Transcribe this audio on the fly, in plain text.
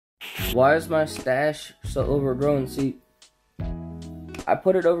Why is my stash so overgrown? See, I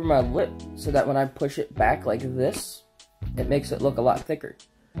put it over my lip so that when I push it back like this, it makes it look a lot thicker.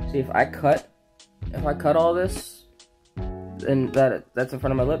 See, if I cut all this, and that's in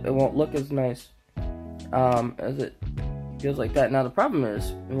front of my lip, it won't look as nice as it feels like that. Now the problem is,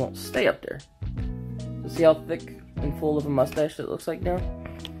 it won't stay up there. So see how thick and full of a mustache it looks like now?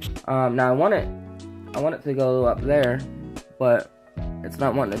 Now I want it to go up there, but it's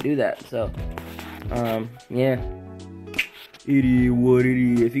not wanting to do that. So, yeah. Idiot, what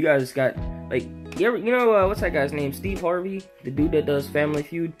idiot? If you guys got, like, you know, what's that guy's name? Steve Harvey, the dude that does Family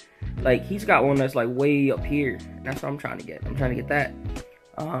Feud. Like, he's got one that's like way up here. That's what I'm trying to get. I'm trying to get that.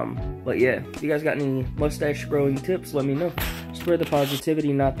 But yeah, if you guys got any mustache growing tips, let me know. Spread the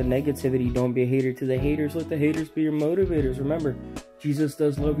positivity, not the negativity. Don't be a hater to the haters. Let the haters be your motivators. Remember, Jesus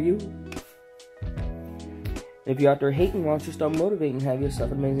does love you. If you're out there hating, why don't you start motivating? Have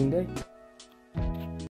yourself an amazing day.